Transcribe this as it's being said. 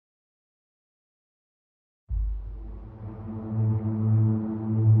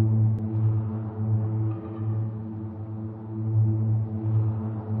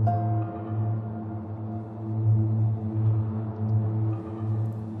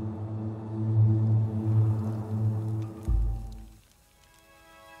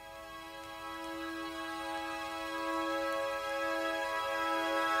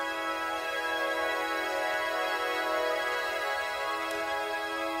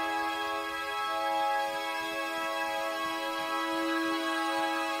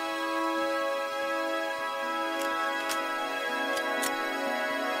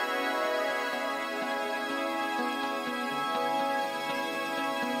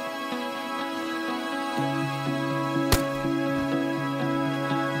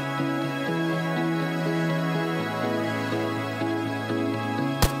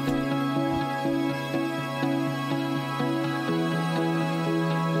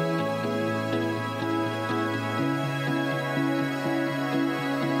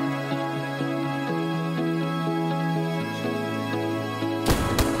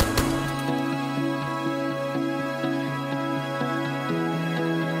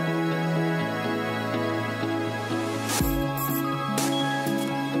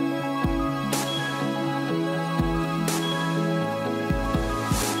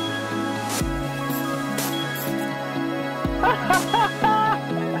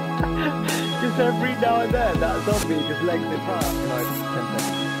notice every now and then that zombie just legs it past for like 10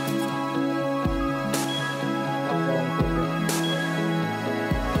 seconds.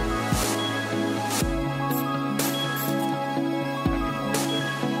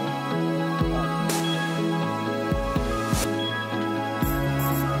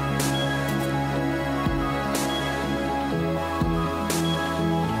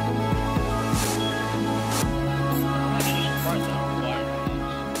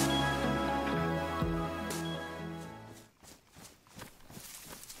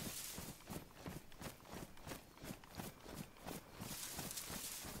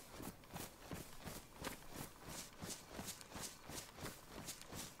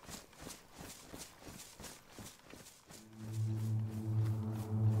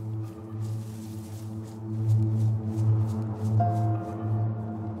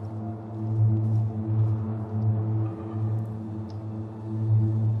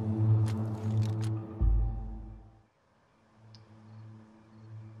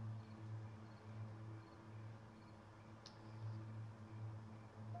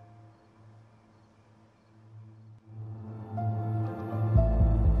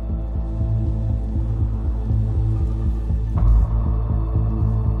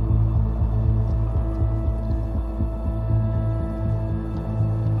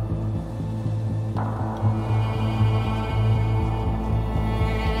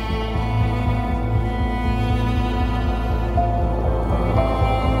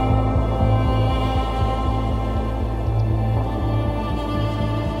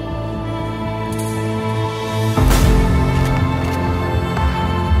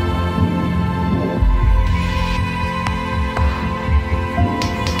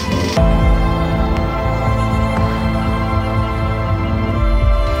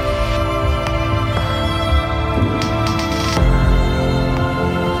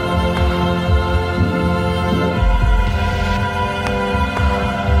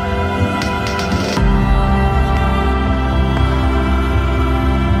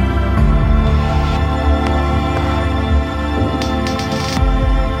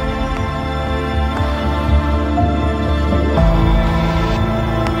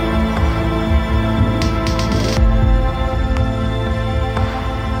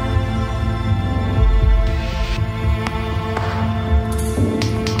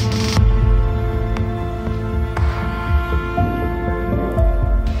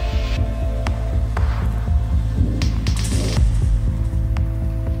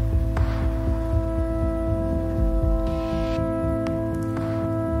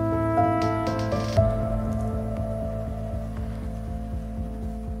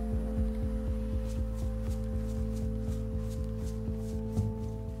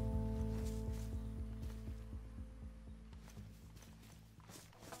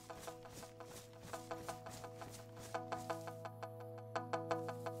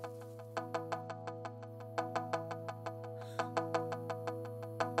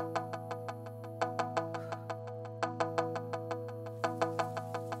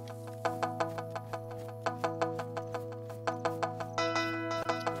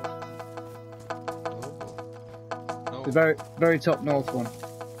 The very top north one.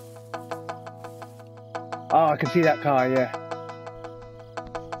 Oh, I can see that car, yeah.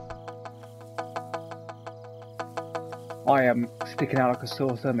 I am sticking out like a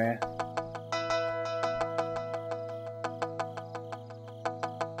sore thumb here.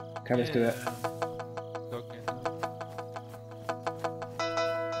 Okay, let's do it.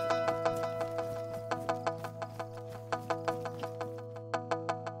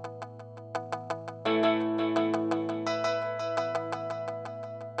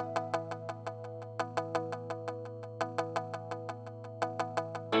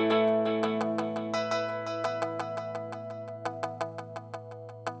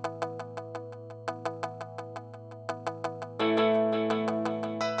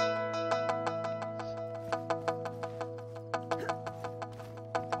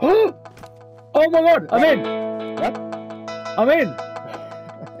 Oh my god, I'm in! What? I'm in!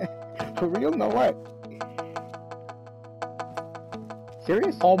 For real? No way.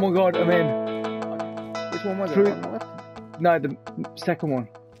 Serious? Oh my god, I'm in. Which one was it? Through... One on the left? No, the second one.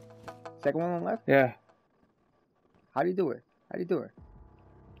 Second one on the left? Yeah. How do you do it? How do you do it?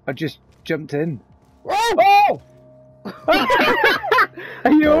 I just jumped in. Oh!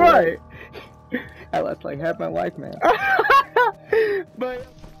 Are you alright? I lost like half my life, man. But...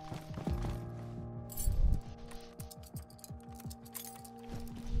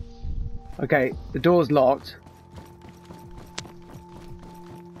 Okay, the door's locked.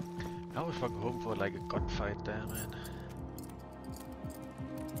 I was fucking hoping for like a gunfight there, man.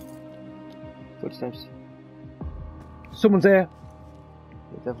 Footsteps. Someone's here.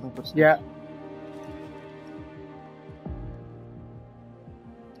 There's definitely footsteps. Yeah.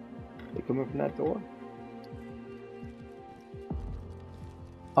 They coming from that door.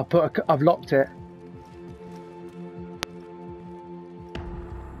 I've locked it.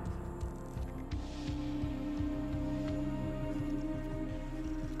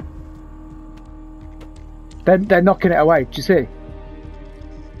 They're knocking it away. Do you see?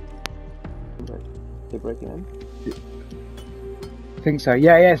 They're breaking in. I think so.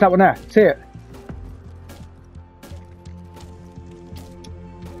 Yeah, yeah, it's that one there. See it?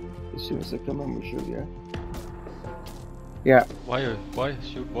 As soon as they come in, we shoot, yeah? Yeah. Why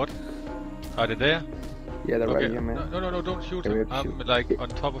shoot what? Are they there? Yeah, they're Okay. right here, man. No, don't shoot Yeah, we them. have to I'm shoot. like on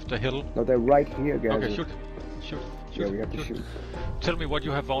top of the hill. No, they're right here, guys. Okay, shoot. Yeah, we have to shoot. Tell me what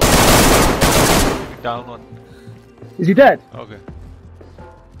you have on. Down on. Is he dead? Okay.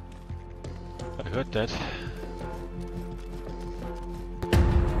 I heard that.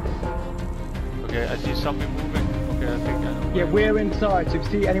 Okay, I see something moving. Okay, I think I know. Yeah, we're inside, so if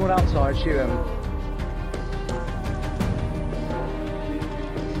you see anyone outside, shoot them.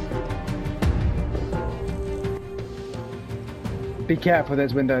 Be careful,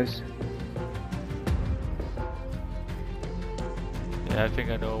 there's windows. Yeah, I think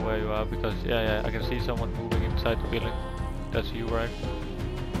I know where you are because yeah, I can see someone moving inside the building. That's you, right?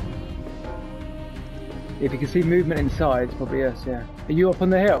 If you can see movement inside, it's probably us, yeah. Are you up on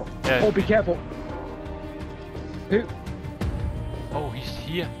the hill? Yeah. Oh, be careful. Who? Oh, he's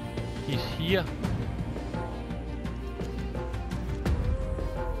here. He's here.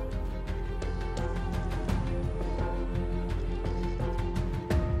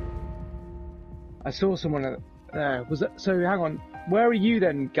 I saw someone there. Was that, so hang on. Where are you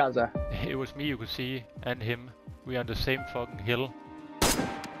then, Gaza? It was me you could see, and him. We are on the same fucking hill.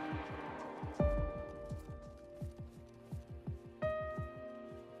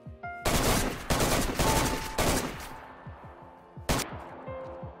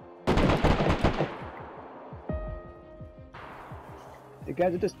 The guy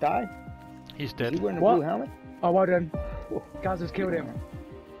that just died? He's Is dead. he wearing a What? blue helmet? Oh, well done. Gaza's killed him.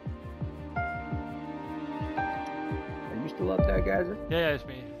 Are you still up there, guys? Yeah, it's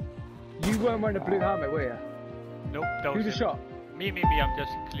me. You weren't wearing a blue helmet, were you? Nope, that Who was just him. shot? Me, I'm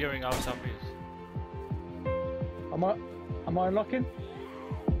just clearing out zombies. Am I unlocking?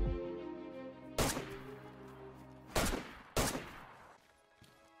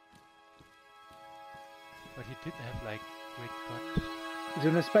 But he didn't have like great guns. Is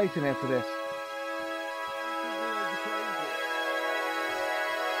there enough space in here for this?